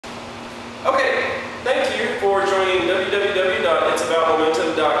Okay, thank you for joining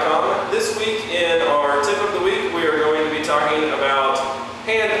www.itsaboutmomentum.com. This week in our tip of the week, we are going to be talking about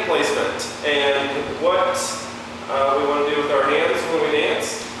hand placement and what we want to do with our hands when we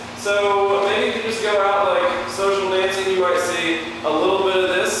dance. So maybe you can just go out like social dancing, you might see a little bit of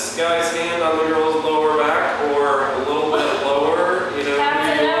this guy's hand on the girl's lower back or a little bit lower, you know.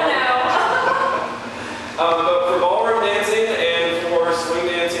 That's a no-no. But for ballroom dancing and for swing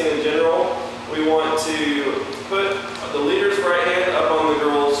dancing in general, we want to put the leader's right hand up on the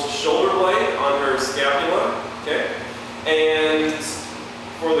girl's shoulder blade on her scapula, okay? And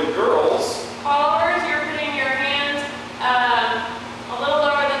for the girls, Followers, you're putting your hand a little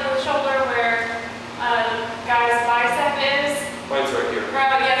lower than the shoulder where guy's bicep is. mine's right here.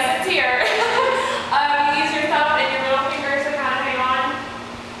 Right, yes, it's here. You use your thumb and your middle finger to kind of hang on.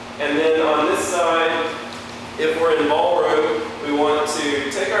 And then on this side, if we're in ballroom, we want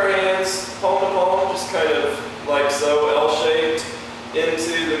to take our hands palm to palm, just kind of like so, L-shaped,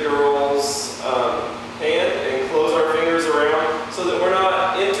 into the girl's hand and close our fingers around so that we're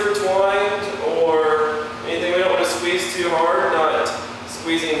not intertwined or anything. We don't want to squeeze too hard, not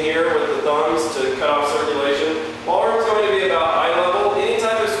squeezing here with the thumbs to cut off circulation. Ballroom is going to be about eye level. Any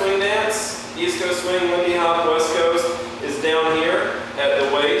type of swing dance, East Coast swing, Lindy Hop, West Coast, is down here at the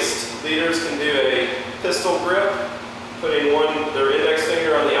waist. Leaders can do a pistol grip, putting their index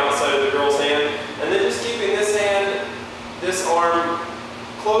finger on the outside of the girl's hand, and then just keeping this hand, this arm,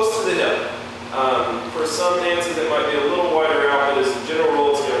 close to the hip. For some dances it might be a little wider out, but as a general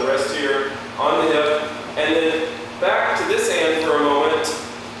rule it's going to rest here on the hip. And then back to this hand for a moment.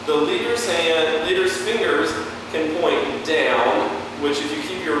 The leader's fingers can point down, which if you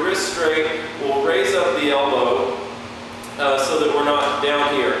keep your wrist straight will raise up the elbow so that we're not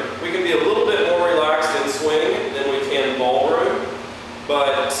down here. We can be a little bit more relaxed in swing than we can in ballroom,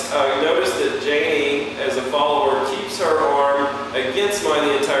 but notice that Janie, as a follower, keeps her arm against mine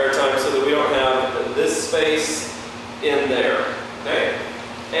the entire time so that we don't have this space in there.